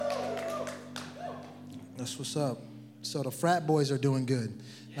That's what's up. So the frat boys are doing good.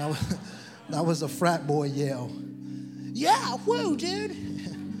 That was a frat boy yell. Yeah, woo, dude.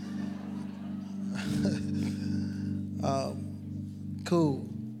 Cool.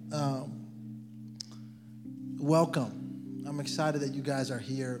 Welcome. I'm excited that you guys are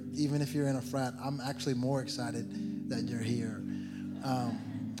here. Even if you're in a frat, I'm actually more excited that you're here. I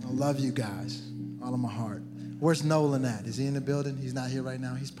love you guys, all of my heart. Where's Nolan at? Is he in the building? He's not here right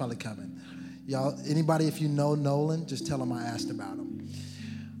now. He's probably coming. Y'all, anybody, if you know Nolan, just tell him I asked about him.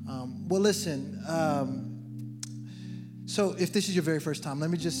 Well, listen, so if this is your very first time,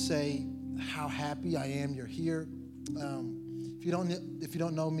 let me just say how happy I am you're here. If you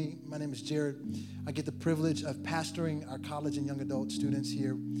don't know me, my name is Jared. I get the privilege of pastoring our college and young adult students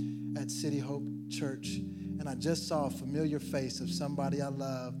here at City Hope Church. And I just saw a familiar face of somebody I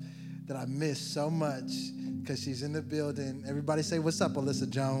love that I miss so much because she's in the building. Everybody say, what's up, Alyssa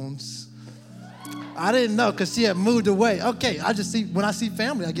Jones? I didn't know because she had moved away. Okay, when I see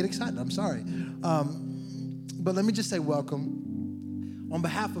family, I get excited. I'm sorry. But let me just say welcome. On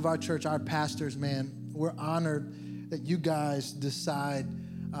behalf of our church, our pastors, man, we're honored that you guys decide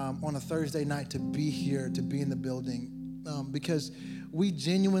on a Thursday night to be here, to be in the building, because we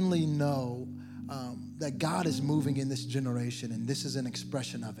genuinely know that God is moving in this generation, and this is an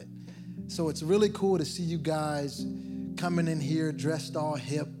expression of it. So it's really cool to see you guys coming in here dressed all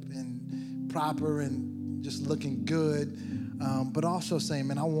hip and proper and just looking good, but also saying,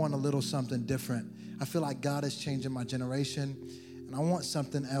 man, I want a little something different. I feel like God is changing my generation, and I want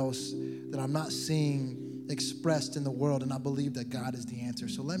something else that I'm not seeing expressed in the world, and I believe that God is the answer.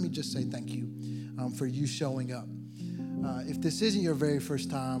 So let me just say thank you for you showing up. If this isn't your very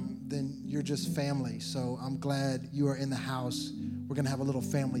first time, then you're just family. So I'm glad you are in the house. We're going to have a little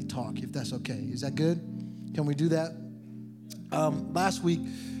family talk, if that's okay. Is that good? Can we do that? Last week,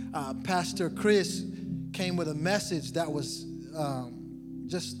 Pastor Chris came with a message that was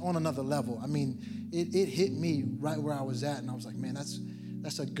just on another level. I mean, it hit me right where I was at, and I was like, man,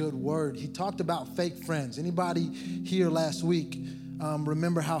 that's a good word. He talked about fake friends. Anybody here last week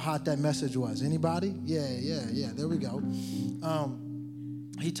remember how hot that message was? Anybody? Yeah. There we go.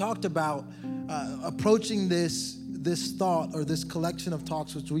 He talked about approaching this thought or this collection of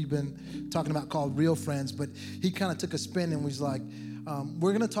talks, which we've been talking about, called Real Friends. But he kind of took a spin and was like,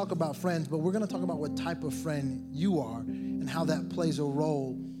 we're going to talk about friends, but we're going to talk about what type of friend you are and how that plays a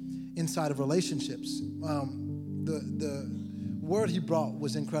role inside of relationships. The word he brought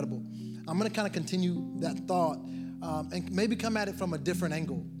was incredible. I'm going to kind of continue that thought and maybe come at it from a different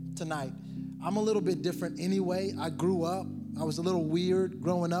angle tonight. I'm a little bit different anyway. I grew up. I was a little weird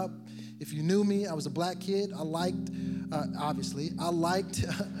growing up. If you knew me, I was a black kid. I liked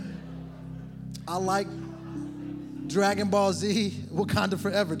Dragon Ball Z, Wakanda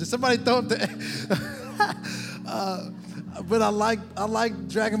Forever. Did somebody throw up the... but I liked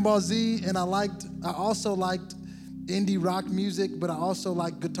Dragon Ball Z, and I also liked indie rock music, but I also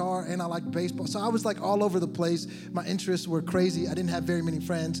liked guitar, and I liked baseball. So I was like all over the place. My interests were crazy. I didn't have very many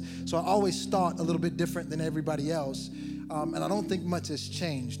friends, so I always thought a little bit different than everybody else. And I don't think much has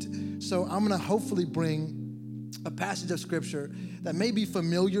changed. So I'm going to hopefully bring a passage of scripture that may be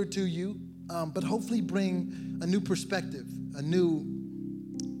familiar to you, but hopefully bring a new perspective, a new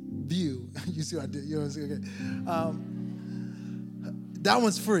view. You see what I did? You know what I'm saying? Okay. That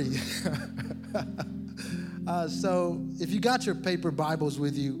one's free. So if you got your paper Bibles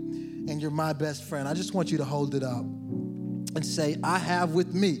with you and you're my best friend, I just want you to hold it up and say, I have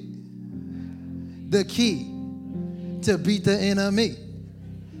with me the key to beat the enemy.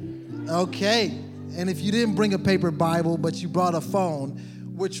 Okay. And if you didn't bring a paper Bible, but you brought a phone,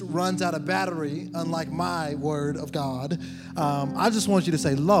 which runs out of battery, unlike my word of God, I just want you to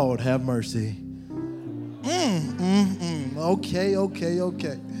say, Lord, have mercy. Okay.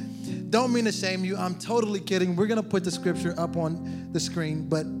 Don't mean to shame you. I'm totally kidding. We're going to put the scripture up on the screen,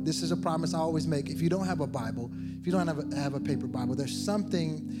 but this is a promise I always make. If you don't have a Bible, if you don't have a paper Bible, there's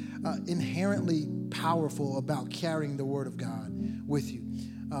something inherently powerful about carrying the word of God with you.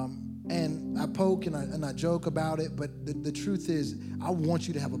 And I poke and I joke about it, but the truth is, I want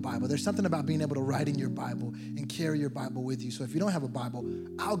you to have a Bible. There's something about being able to write in your Bible and carry your Bible with you. So if you don't have a Bible,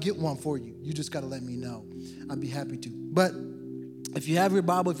 I'll get one for you. You just got to let me know. I'd be happy to. But if you have your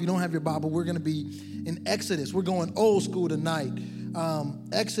Bible, if you don't have your Bible, we're going to be in Exodus. We're going old school tonight.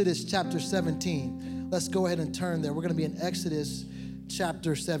 Exodus chapter 17. Let's go ahead and turn there. We're going to be in Exodus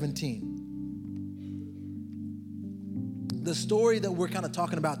chapter 17. The story that we're kind of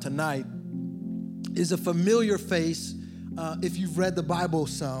talking about tonight is a familiar face if you've read the Bible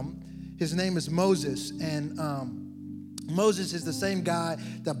some. His name is Moses, and Moses is the same guy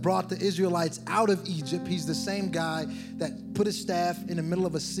that brought the Israelites out of Egypt. He's the same guy that put his staff in the middle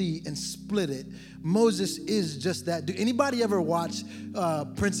of a sea and split it. Moses is just that dude. Anybody ever watch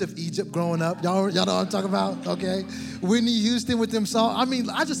Prince of Egypt growing up? Y'all know what I'm talking about? Okay. Whitney Houston with them songs. I mean,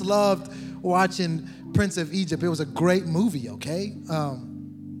 I just loved watching Prince of Egypt. It was a great movie, okay?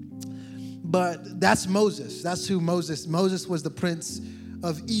 But that's Moses. That's who Moses was, the Prince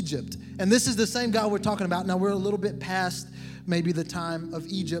of Egypt. And this is the same guy we're talking about. Now, we're a little bit past maybe the time of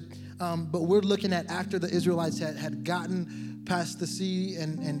Egypt, but we're looking at after the Israelites had gotten past the sea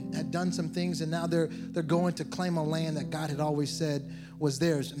and had done some things, and now they're going to claim a land that God had always said was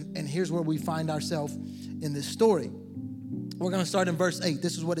theirs. And here's where we find ourselves in this story. We're going to start in verse 8.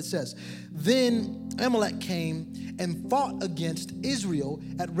 This is what it says. Then Amalek came and fought against Israel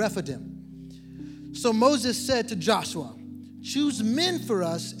at Rephidim. So Moses said to Joshua, "Choose men for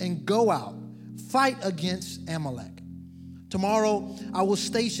us and go out, fight against Amalek. Tomorrow I will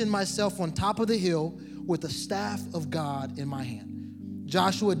station myself on top of the hill with the staff of God in my hand."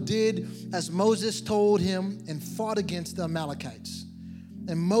 Joshua did as Moses told him and fought against the Amalekites.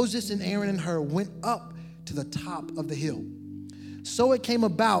 And Moses and Aaron and Hur went up to the top of the hill. So it came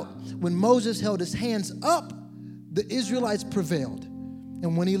about when Moses held his hands up, the Israelites prevailed.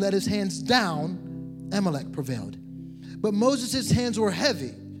 And when he let his hands down, Amalek prevailed. But Moses' hands were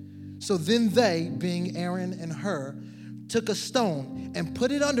heavy. So then they, being Aaron and Hur, took a stone and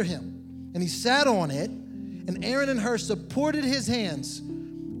put it under him. And he sat on it. And Aaron and Hur supported his hands,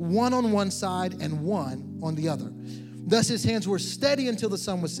 one on one side and one on the other. Thus his hands were steady until the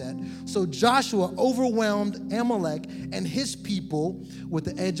sun was set. So Joshua overwhelmed Amalek and his people with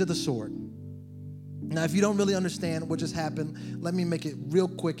the edge of the sword. Now, if you don't really understand what just happened, let me make it real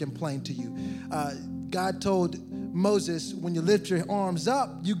quick and plain to you. God told Moses, when you lift your arms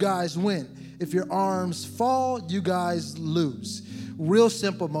up, you guys win. If your arms fall, you guys lose. Real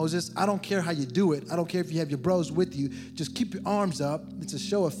simple, Moses. I don't care how you do it. I don't care if you have your bros with you. Just keep your arms up. It's a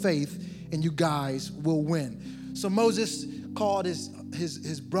show of faith, and you guys will win. So Moses called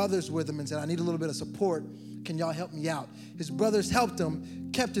his brothers with him and said, "I need a little bit of support. Can y'all help me out?" His brothers helped him,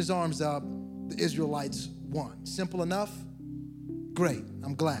 kept his arms up. The Israelites won. Simple enough? Great.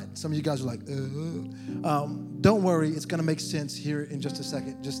 I'm glad. Some of you guys are like, don't worry. It's going to make sense here in just a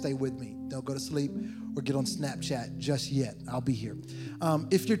second. Just stay with me. Don't go to sleep or get on Snapchat just yet. I'll be here.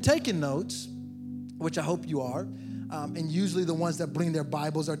 If you're taking notes, which I hope you are, and usually the ones that bring their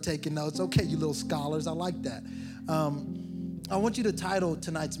Bibles are taking notes. Okay, you little scholars. I like that. I want you to title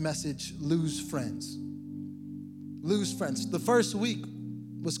tonight's message, Lose Friends. Lose Friends. The first week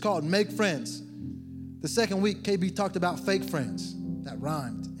was called Make Friends. The second week, KB talked about fake friends. That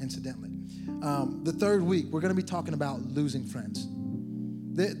rhymed, incidentally. The third week, we're going to be talking about losing friends.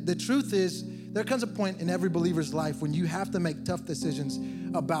 The truth is, there comes a point in every believer's life when you have to make tough decisions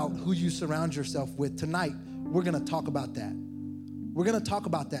about who you surround yourself with. Tonight, we're going to talk about that. We're going to talk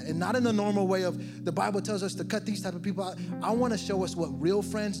about that. And not in the normal way of the Bible tells us to cut these type of people out. I want to show us what real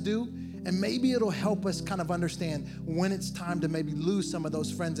friends do. And maybe it'll help us kind of understand when it's time to maybe lose some of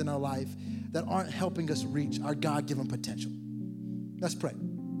those friends in our life that aren't helping us reach our God-given potential. Let's pray.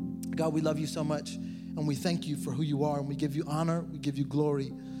 God, we love you so much, and we thank you for who you are, and we give you honor, we give you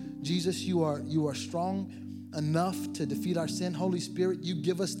glory. Jesus, you are strong enough to defeat our sin. Holy Spirit, you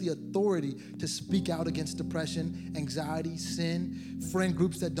give us the authority to speak out against depression, anxiety, sin, friend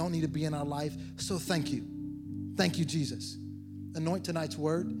groups that don't need to be in our life. So thank you. Thank you, Jesus. Anoint tonight's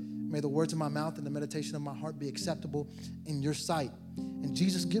word. May the words of my mouth and the meditation of my heart be acceptable in your sight. And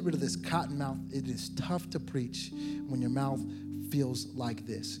Jesus, get rid of this cotton mouth. It is tough to preach when your mouth feels like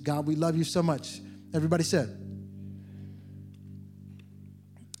this. God, we love you so much. Everybody said.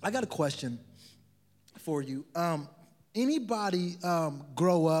 I got a question for you. Anybody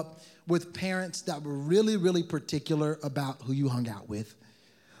grow up with parents that were really, really particular about who you hung out with?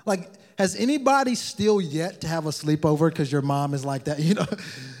 Like, has anybody still yet to have a sleepover because your mom is like that, you know?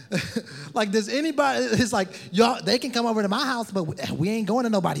 Like, does anybody, it's like, y'all, they can come over to my house, but we ain't going to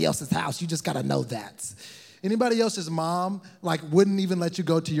nobody else's house. You just got to know that. Anybody else's mom, like, wouldn't even let you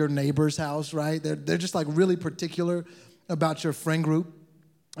go to your neighbor's house, right? They're just, like, really particular about your friend group.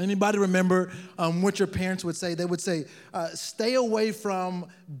 Anybody remember what your parents would say? They would say, stay away from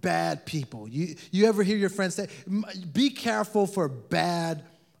bad people. You ever hear your friends say, be careful for bad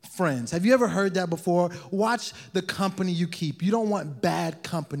friends? Have you ever heard that before? Watch the company you keep. You don't want bad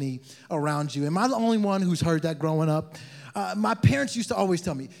company around you. Am I the only one who's heard that growing up? My parents used to always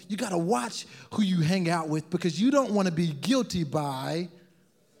tell me, you got to watch who you hang out with because you don't want to be guilty by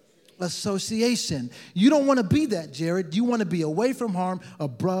association. You don't want to be that, Jared. You want to be away from harm,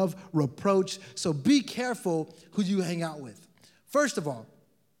 above reproach. So be careful who you hang out with. First of all,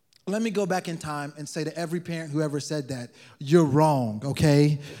 let me go back in time and say to every parent who ever said that, you're wrong,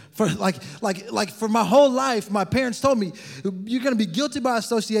 okay? For for my whole life, my parents told me, you're going to be guilty by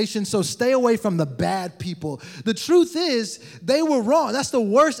association, so stay away from the bad people. The truth is, they were wrong. That's the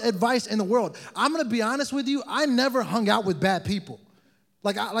worst advice in the world. I'm going to be honest with you, I never hung out with bad people.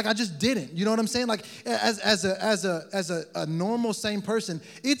 I just didn't. You know what I'm saying? Like as a normal, sane person,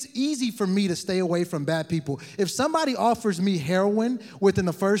 it's easy for me to stay away from bad people. If somebody offers me heroin within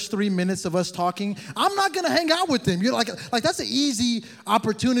the first 3 minutes of us talking, I'm not gonna hang out with them. You're like that's an easy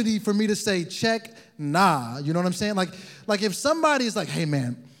opportunity for me to say check, nah. You know what I'm saying? Like if somebody's like, hey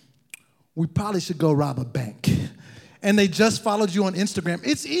man, we probably should go rob a bank, and they just followed you on Instagram,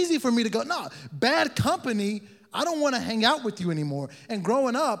 it's easy for me to go, no, bad company. I don't want to hang out with you anymore. And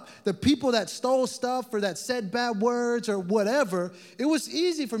growing up, the people that stole stuff or that said bad words or whatever, it was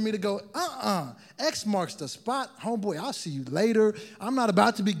easy for me to go, X marks the spot. Homeboy, I'll see you later. I'm not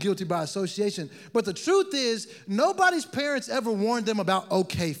about to be guilty by association. But the truth is, nobody's parents ever warned them about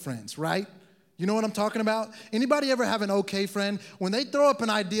okay friends, right? You know what I'm talking about? Anybody ever have an okay friend? When they throw up an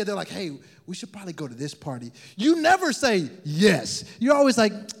idea, they're like, hey, we should probably go to this party. You never say yes. You're always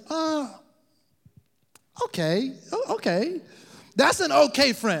like, okay. That's an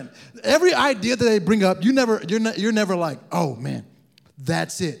okay friend. Every idea that they bring up, you're never like, oh man,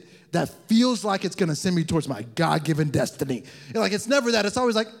 that's it. That feels like it's gonna send me towards my God-given destiny. Like it's never that. It's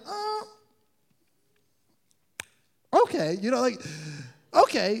always like, okay,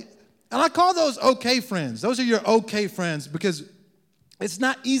 okay. And I call those okay friends. Those are your okay friends because it's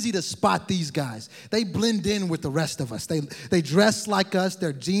not easy to spot these guys. They blend in with the rest of us. They dress like us.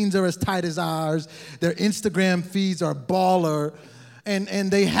 Their jeans are as tight as ours. Their Instagram feeds are baller.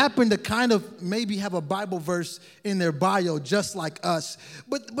 And they happen to kind of maybe have a Bible verse in their bio just like us.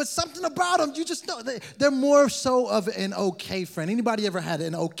 But something about them, you just know, they're more so of an okay friend. Anybody ever had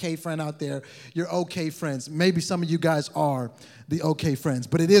an okay friend out there? Your okay friends. Maybe some of you guys are the okay friends.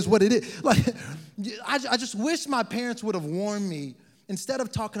 But it is what it is. Like, I just wish my parents would have warned me. Instead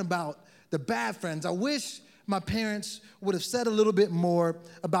of talking about the bad friends, I wish my parents would have said a little bit more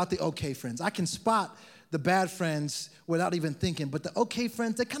about the okay friends. I can spot the bad friends without even thinking, but the okay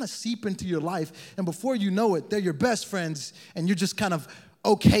friends, they kind of seep into your life, and before you know it, they're your best friends, and you're just kind of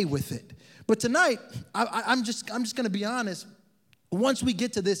okay with it. But tonight, I'm just going to be honest. Once we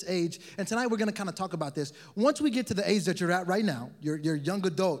get to this age, and tonight we're going to kind of talk about this. Once we get to the age that you're at right now, you're young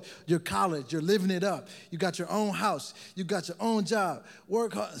adult, you're college, you're living it up, you got your own house, you got your own job,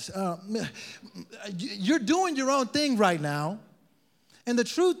 work hard, you're doing your own thing right now. And the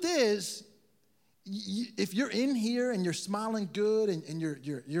truth is, if you're in here and you're smiling good and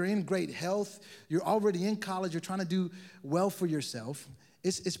you're in great health, you're already in college, you're trying to do well for yourself,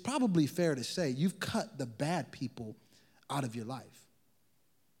 it's probably fair to say you've cut the bad people out of your life.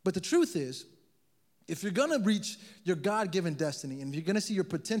 But the truth is, if you're gonna reach your God-given destiny and if you're gonna see your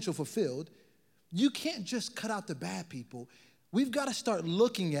potential fulfilled, you can't just cut out the bad people. We've gotta start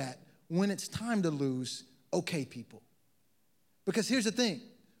looking at when it's time to lose okay people. Because here's the thing,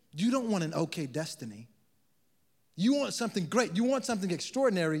 you don't want an okay destiny. You want something great, you want something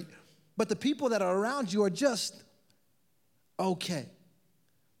extraordinary, but the people that are around you are just okay.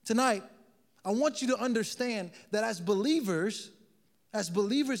 Tonight, I want you to understand that as believers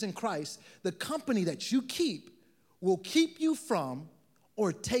in Christ, the company that you keep will keep you from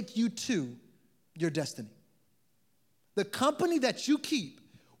or take you to your destiny. The company that you keep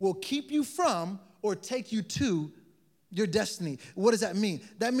will keep you from or take you to your destiny. What does that mean?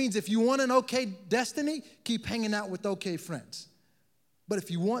 That means if you want an okay destiny, keep hanging out with okay friends. But if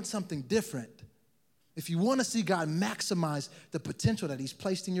you want something different, if you want to see God maximize the potential that he's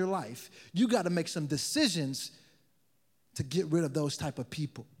placed in your life, you got to make some decisions to get rid of those type of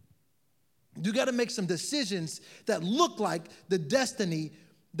people. You got to make some decisions that look like the destiny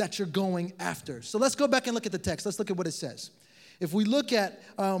that you're going after. So let's go back and look at the text. Let's look at what it says. If we look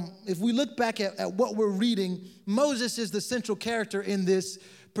back at what we're reading, Moses is the central character in this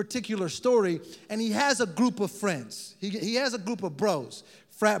particular story, and he has a group of friends. He has a group of bros.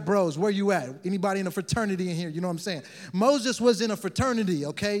 Frat bros, where you at? Anybody in a fraternity in here? You know what I'm saying? Moses was in a fraternity,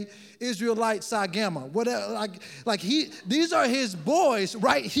 okay? Israelite Psi Gamma. Whatever, these are his boys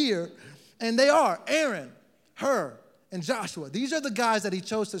right here, and they are Aaron, Hur, and Joshua. These are the guys that he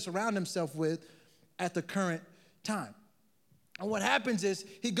chose to surround himself with at the current time. And what happens is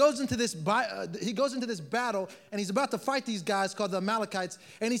he goes into this battle, and he's about to fight these guys called the Amalekites,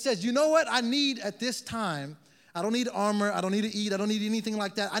 and he says, you know what? I need at this time, I don't need armor. I don't need to eat. I don't need anything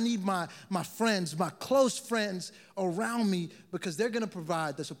like that. I need my friends, my close friends around me because they're going to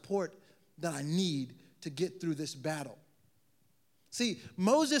provide the support that I need to get through this battle. See,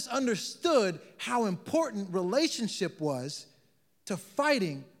 Moses understood how important relationship was to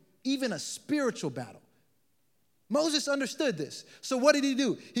fighting even a spiritual battle. Moses understood this. So what did he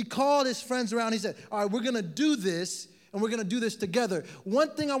do? He called his friends around. He said, all right, we're going to do this, and we're going to do this together. One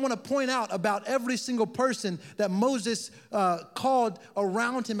thing I want to point out about every single person that Moses called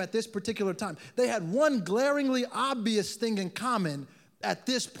around him at this particular time, they had one glaringly obvious thing in common at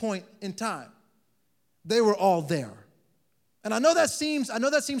this point in time. They were all there. And I know that seems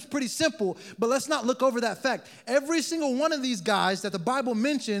pretty simple, but let's not look over that fact. Every single one of these guys that the Bible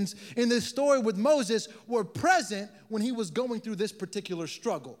mentions in this story with Moses were present when he was going through this particular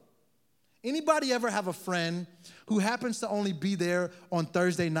struggle. Anybody ever have a friend who happens to only be there on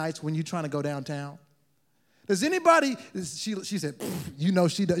Thursday nights when you're trying to go downtown? Does anybody, she said, you know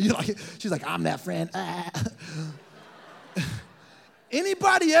she does. She's like, I'm that friend.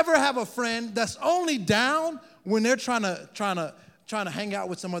 Anybody ever have a friend that's only down when they're trying to hang out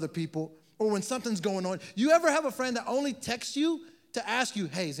with some other people or when something's going on? You ever have a friend that only texts you to ask you,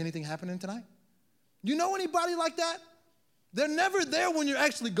 hey, is anything happening tonight? You know anybody like that? They're never there when you're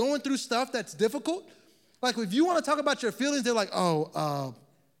actually going through stuff that's difficult. Like if you want to talk about your feelings, they're like, I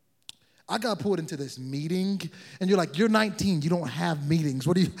got pulled into this meeting. And you're like, you're 19, you don't have meetings.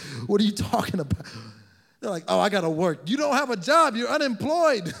 What are you talking about? They're like, I got to work. You don't have a job, you're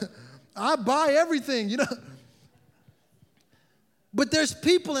unemployed. I buy everything, But there's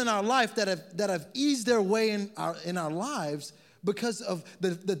people in our life that have eased their way in our lives because of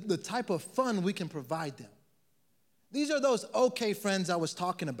the type of fun we can provide them. These are those okay friends I was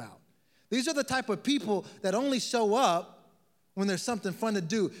talking about. These are the type of people that only show up when there's something fun to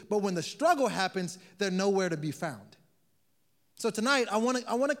do, but when the struggle happens, they're nowhere to be found. So tonight, I want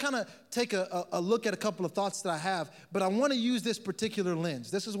to kind of take a look at a couple of thoughts that I have, but I want to use this particular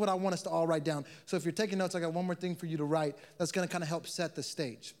lens. This is what I want us to all write down. So if you're taking notes, I got one more thing for you to write that's going to kind of help set the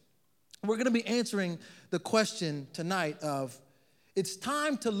stage. We're going to be answering the question tonight of, it's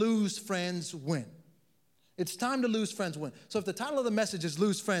time to lose friends when? It's time to lose friends when. So if the title of the message is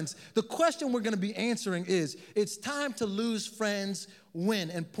Lose Friends, the question we're going to be answering is, it's time to lose friends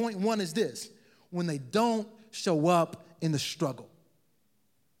when? And point one is this: when they don't show up in the struggle.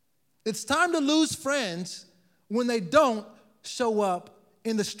 It's time to lose friends when they don't show up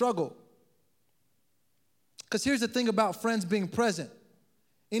in the struggle. Because here's the thing about friends being present.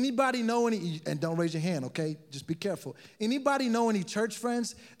 Anybody know any, and don't raise your hand, okay? Just be careful. Anybody know any church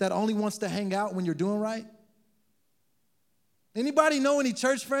friends that only wants to hang out when you're doing right? Anybody know any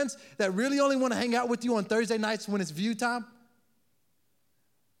church friends that really only want to hang out with you on Thursday nights when it's view time?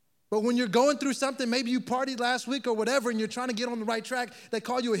 But when you're going through something, maybe you partied last week or whatever, and you're trying to get on the right track, they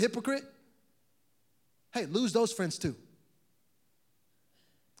call you a hypocrite. Hey, lose those friends too.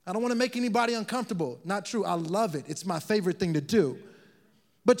 I don't want to make anybody uncomfortable. Not true. I love it. It's my favorite thing to do.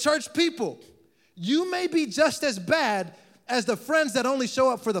 But church people, you may be just as bad as the friends that only show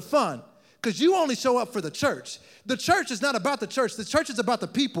up for the fun, because you only show up for the church. The church is not about the church. The church is about the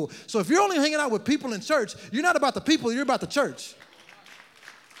people. So if you're only hanging out with people in church, you're not about the people, you're about the church.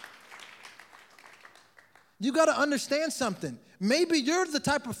 You got to understand something. Maybe you're the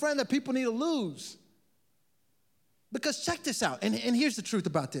type of friend that people need to lose. Because check this out, and here's the truth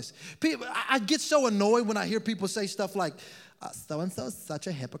about this. I get so annoyed when I hear people say stuff like, so-and-so is such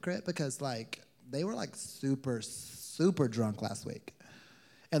a hypocrite because, they were, super, super drunk last week.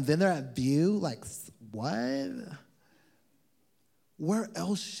 And then they're at View, what? Where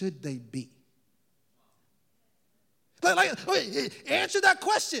else should they be? Answer that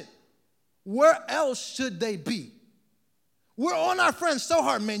question. Where else should they be? We're on our friends so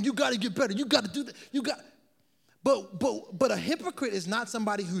hard, man. You got to get better. You got to do that. But a hypocrite is not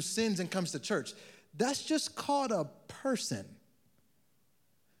somebody who sins and comes to church. That's just called a person.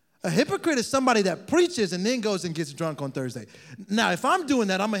 A hypocrite is somebody that preaches and then goes and gets drunk on Thursday. Now, if I'm doing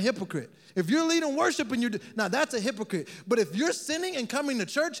that, I'm a hypocrite. If you're leading worship and now that's a hypocrite. But if you're sinning and coming to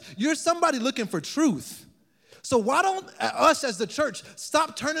church, you're somebody looking for truth. So why don't us as the church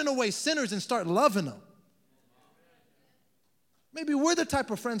stop turning away sinners and start loving them? Maybe we're the type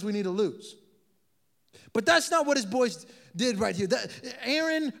of friends we need to lose. But that's not what his boys did right here.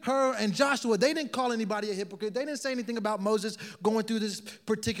 Aaron, Hur, and Joshua, they didn't call anybody a hypocrite. They didn't say anything about Moses going through this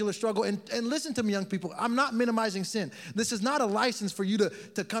particular struggle. And listen to me, young people. I'm not minimizing sin. This is not a license for you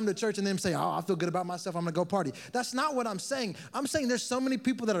to come to church and then say, I feel good about myself. I'm going to go party. That's not what I'm saying. I'm saying there's so many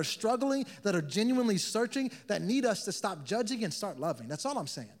people that are struggling, that are genuinely searching, that need us to stop judging and start loving. That's all I'm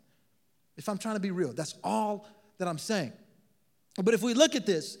saying. If I'm trying to be real, that's all that I'm saying. But if we look at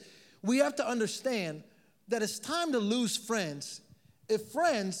this, we have to understand that it's time to lose friends if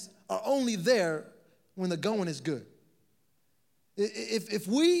friends are only there when the going is good. If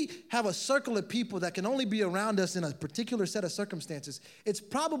we have a circle of people that can only be around us in a particular set of circumstances, it's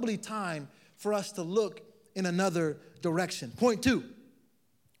probably time for us to look in another direction. Point two.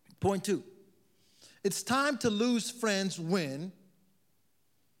 It's time to lose friends when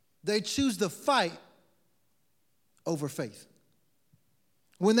they choose the fight over faith.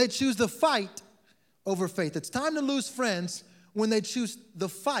 When they choose the fight over faith. It's time to lose friends when they choose the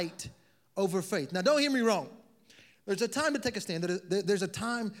fight over faith. Now, don't hear me wrong. There's a time to take a stand. There's a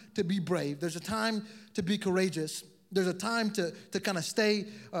time to be brave. There's a time to be courageous. There's a time to kind of stay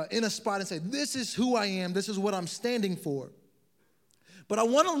in a spot and say, this is who I am. This is what I'm standing for. But I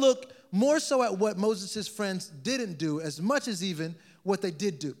want to look more so at what Moses' friends didn't do as much as even what they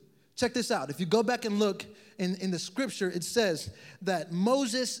did do. Check this out. If you go back and look in the scripture, it says that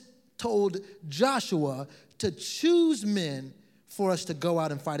Moses told Joshua to choose men for us to go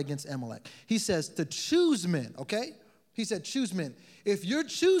out and fight against Amalek. He says to choose men, okay? He said choose men. If you're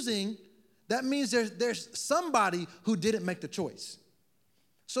choosing, that means there's somebody who didn't make the choice.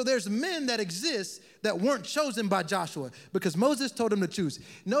 So there's men that exist that weren't chosen by Joshua because Moses told him to choose.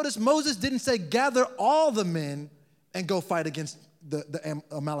 Notice Moses didn't say gather all the men and go fight against the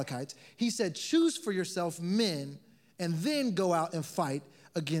Amalekites. He said choose for yourself men and then go out and fight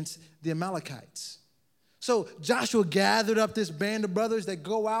against the Amalekites. So Joshua gathered up this band of brothers that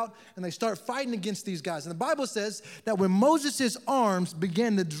go out and they start fighting against these guys. And the Bible says that when Moses' arms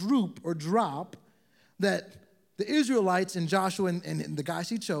began to droop or drop, that the Israelites and Joshua and the guys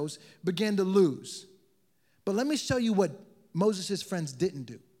he chose began to lose. But let me show you what Moses' friends didn't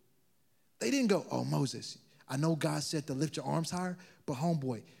do. They didn't go, oh, Moses, I know God said to lift your arms higher, but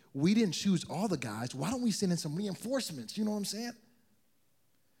homeboy, we didn't choose all the guys. Why don't we send in some reinforcements? You know what I'm saying?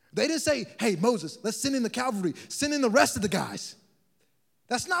 They didn't say, hey, Moses, let's send in the cavalry. Send in the rest of the guys.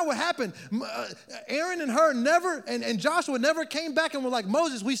 That's not what happened. Aaron and Hur never, and Joshua never came back and were like,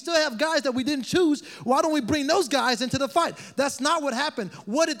 Moses, we still have guys that we didn't choose. Why don't we bring those guys into the fight? That's not what happened.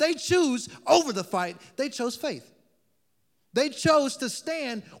 What did they choose over the fight? They chose faith. They chose to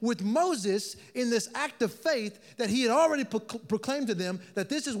stand with Moses in this act of faith that he had already proclaimed to them that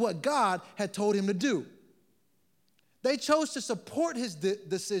this is what God had told him to do. They chose to support his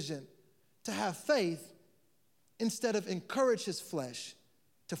decision to have faith instead of encourage his flesh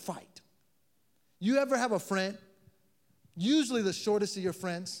to fight. You ever have a friend, usually the shortest of your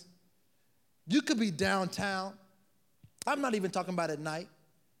friends? You could be downtown. I'm not even talking about at night.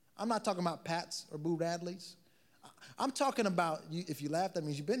 I'm not talking about Pat's or Boo Radley's. I'm talking about, if you laugh, that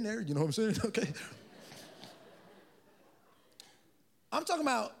means you've been there. You know what I'm saying? Okay. I'm talking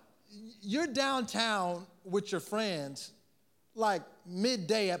about you're downtown with your friends like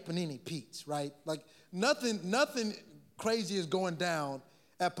midday at Panini Pete's, right? Like nothing crazy is going down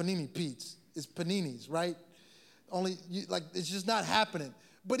at Panini Pete's. It's Panini's, right? It's just not happening.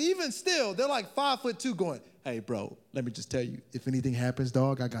 But even still, they're like 5'2" going, hey, bro, let me just tell you, if anything happens,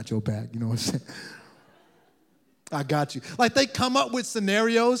 dog, I got your back. You know what I'm saying? I got you. Like they come up with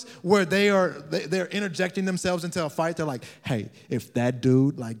scenarios where they're interjecting themselves into a fight. They're like, hey, if that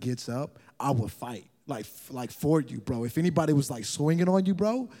dude like gets up, I will fight like for you, bro. If anybody was like swinging on you,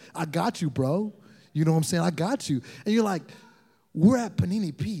 bro, I got you, bro. You know what I'm saying? I got you. And you're like, we're at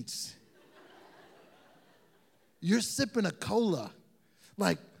Panini Pete's. You're sipping a cola.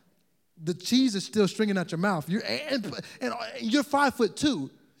 Like the cheese is still stringing out your mouth. And you're 5'2".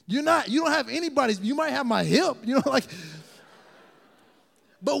 You don't have anybody's, you might have my hip,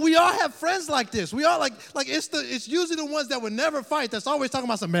 but we all have friends like this. We all like it's usually the ones that would never fight that's always talking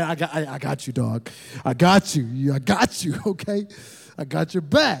about something. Man, I got you, dog. I got you, okay? I got your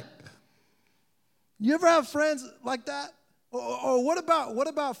back. You ever have friends like that? Or what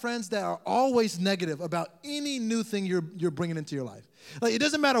about friends that are always negative about any new thing you're bringing into your life? Like, it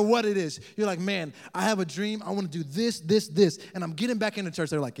doesn't matter what it is. You're like, man, I have a dream. I want to do this, and I'm getting back into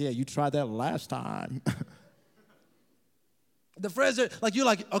church. They're like, yeah, you tried that last time. The friends are like, you're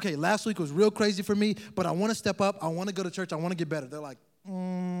like, okay, last week was real crazy for me, but I want to step up. I want to go to church. I want to get better. They're like,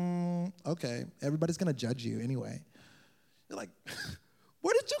 okay, everybody's going to judge you anyway. You're like,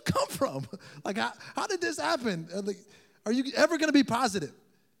 where did you come from? Like, how did this happen? Like, are you ever going to be positive?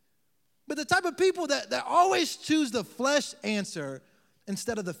 But the type of people that always choose the flesh answer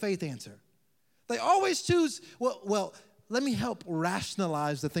instead of the faith answer. They always choose, well, let me help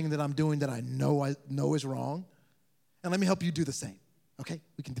rationalize the thing that I'm doing that I know is wrong, and let me help you do the same. Okay?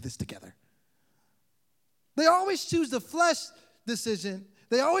 We can do this together. They always choose the flesh decision.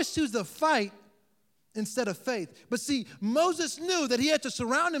 They always choose the fight instead of faith. But see, Moses knew that he had to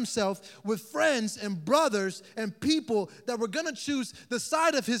surround himself with friends and brothers and people that were going to choose the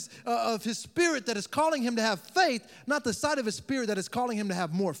side of his spirit that is calling him to have faith, not the side of his spirit that is calling him to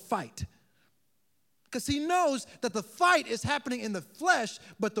have more fight. Because he knows that the fight is happening in the flesh,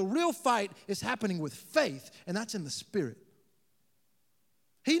 but the real fight is happening with faith, and that's in the spirit.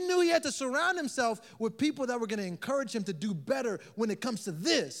 He knew he had to surround himself with people that were going to encourage him to do better when it comes to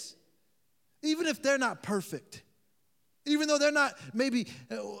this, even if they're not perfect. Even though they're not, maybe,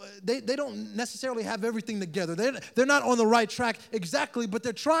 they don't necessarily have everything together. They're not on the right track exactly, but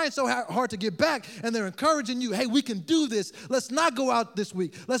they're trying so hard to get back, and they're encouraging you, hey, we can do this. Let's not go out this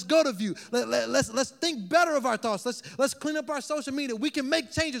week. Let's go to View. Let's think better of our thoughts. Let's clean up our social media. We can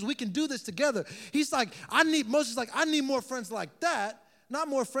make changes. We can do this together. Moses is like, I need more friends like that, not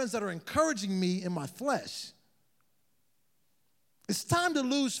more friends that are encouraging me in my flesh. It's time to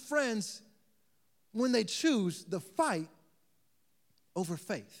lose friends when they choose the fight over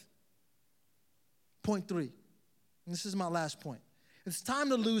faith. Point 3, and this is my last point. It's time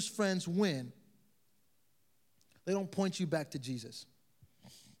to lose friends when they don't point you back to Jesus.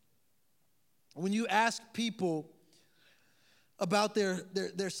 When you ask people about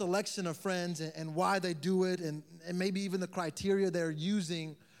their selection of friends and why they do it, and maybe even the criteria they're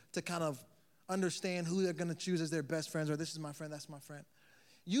using to kind of understand who they're going to choose as their best friends, or this is my friend, that's my friend.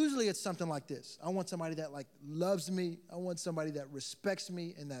 Usually it's something like this. I want somebody that loves me. I want somebody that respects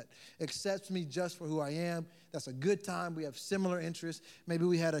me and that accepts me just for who I am. That's a good time. We have similar interests. Maybe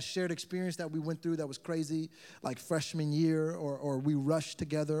we had a shared experience that we went through that was crazy, like freshman year, or we rushed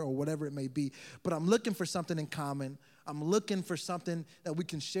together, or whatever it may be. But I'm looking for something in common. I'm looking for something that we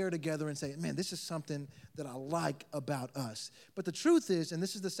can share together and say, man, this is something that I like about us. But the truth is, and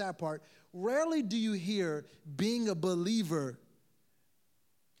this is the sad part, rarely do you hear being a believer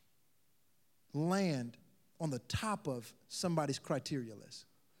land on the top of somebody's criteria list.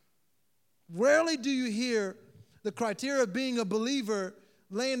 Rarely do you hear the criteria of being a believer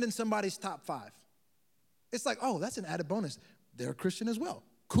land in somebody's top 5. It's like, oh, that's an added bonus. They're a Christian as well.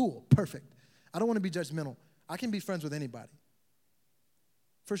 Cool, perfect. I don't want to be judgmental. I can be friends with anybody,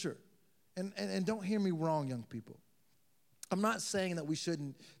 for sure. And don't hear me wrong, young people. I'm not saying that we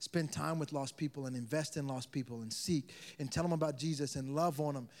shouldn't spend time with lost people and invest in lost people and seek and tell them about Jesus and love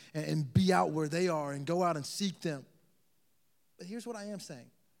on them and be out where they are and go out and seek them. But here's what I am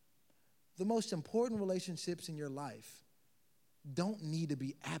saying. The most important relationships in your life don't need to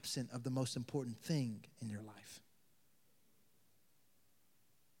be absent of the most important thing in your life.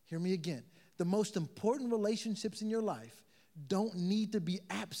 Hear me again. The most important relationships in your life don't need to be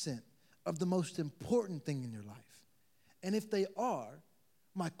absent of the most important thing in your life. And if they are,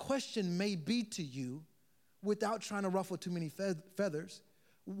 my question may be to you, without trying to ruffle too many feathers,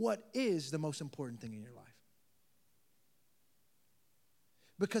 what is the most important thing in your life?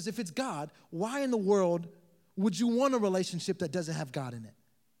 Because if it's God, why in the world would you want a relationship that doesn't have God in it?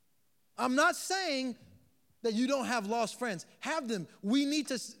 I'm not saying that you don't have lost friends. Have them. We need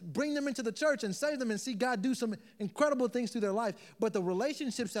to bring them into the church and save them and see God do some incredible things through their life. But the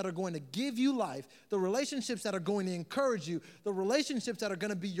relationships that are going to give you life, the relationships that are going to encourage you, the relationships that are going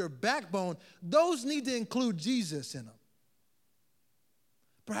to be your backbone, those need to include Jesus in them.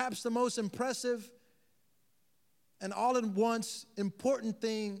 Perhaps the most impressive and all at once important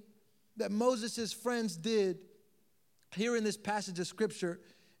thing that Moses' friends did here in this passage of Scripture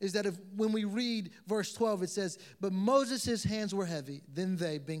is that when we read verse 12, it says, but Moses' hands were heavy. Then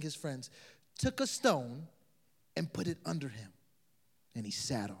they, being his friends, took a stone and put it under him, and he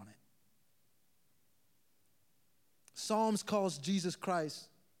sat on it. Psalms calls Jesus Christ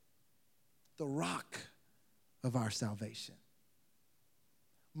the rock of our salvation.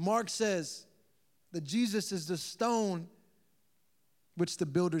 Mark says that Jesus is the stone which the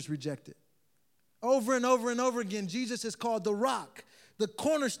builders rejected. Over and over and over again, Jesus is called the rock. The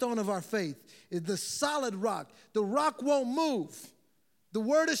cornerstone of our faith is the solid rock. The rock won't move. The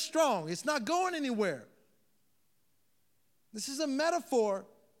word is strong. It's not going anywhere. This is a metaphor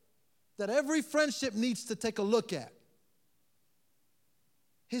that every friendship needs to take a look at.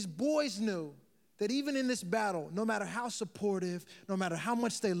 His boys knew that even in this battle, no matter how supportive, no matter how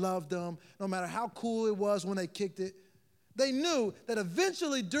much they loved them, no matter how cool it was when they kicked it, they knew that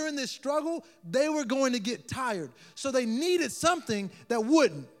eventually during this struggle, they were going to get tired. So they needed something that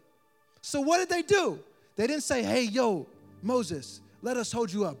wouldn't. So what did they do? They didn't say, hey, yo, Moses, let us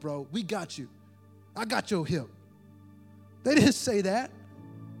hold you up, bro. We got you. I got your hip. They didn't say that.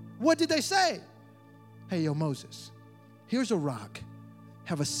 What did they say? Hey, yo, Moses, here's a rock.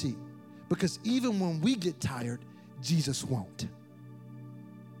 Have a seat. Because even when we get tired, Jesus won't.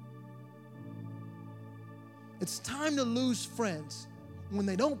 It's time to lose friends when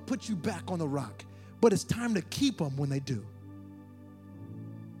they don't put you back on the rock, but it's time to keep them when they do.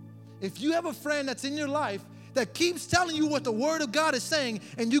 If you have a friend that's in your life that keeps telling you what the Word of God is saying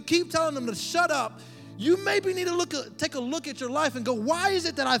and you keep telling them to shut up, you maybe need to take a look at your life and go, why is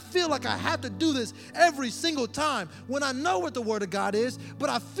it that I feel like I have to do this every single time when I know what the Word of God is, but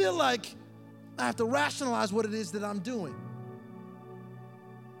I feel like I have to rationalize what it is that I'm doing?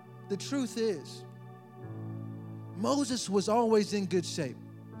 The truth is, Moses was always in good shape.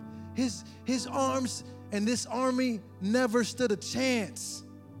 His arms and this army never stood a chance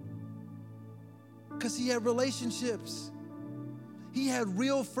because he had relationships. He had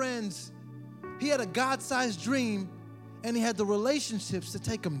real friends. He had a God-sized dream, and he had the relationships to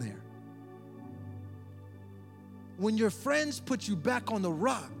take him there. When your friends put you back on the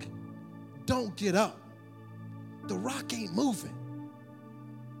rock, don't get up. The rock ain't moving.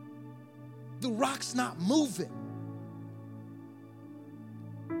 The rock's not moving.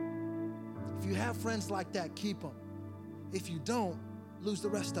 If you have friends like that, keep them. If you don't, lose the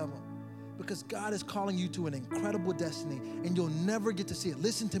rest of them. Because God is calling you to an incredible destiny, and you'll never get to see it.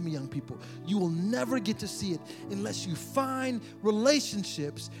 Listen to me, young people. You will never get to see it unless you find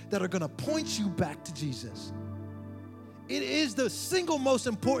relationships that are going to point you back to Jesus. It is the single most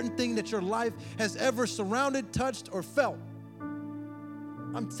important thing that your life has ever surrounded, touched, or felt.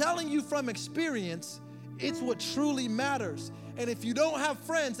 I'm telling you from experience, it's what truly matters. And if you don't have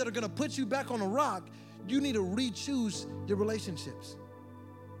friends that are going to put you back on a rock, you need to re-choose your relationships.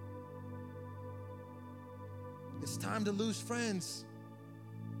 It's time to lose friends.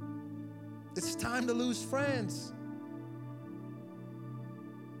 It's time to lose friends.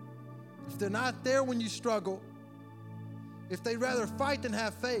 If they're not there when you struggle, if they rather fight than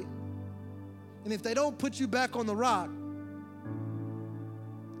have faith, and if they don't put you back on the rock,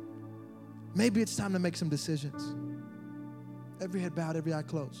 maybe it's time to make some decisions. Every head bowed, every eye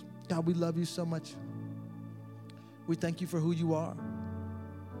closed. God, we love you so much. We thank you for who you are.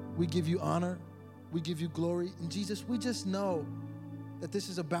 We give you honor. We give you glory. And Jesus, we just know that this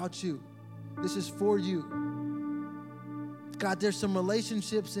is about you. This is for you. God, there's some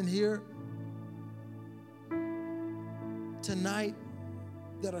relationships in here tonight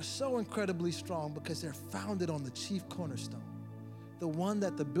that are so incredibly strong because they're founded on the chief cornerstone, the one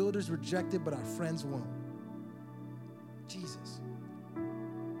that the builders rejected but our friends won. Jesus.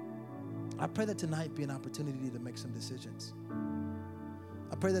 I pray that tonight be an opportunity to make some decisions.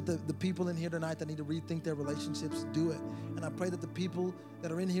 I pray that the people in here tonight that need to rethink their relationships do it. And I pray that the people that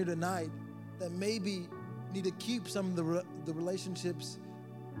are in here tonight that maybe need to keep some of the relationships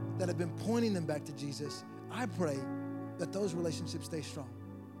that have been pointing them back to Jesus, I pray that those relationships stay strong.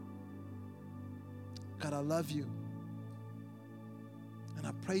 God, I love you. And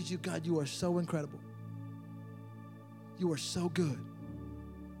I praise you, God, you are so incredible. You are so good.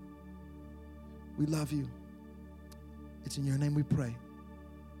 We love you. It's in your name we pray.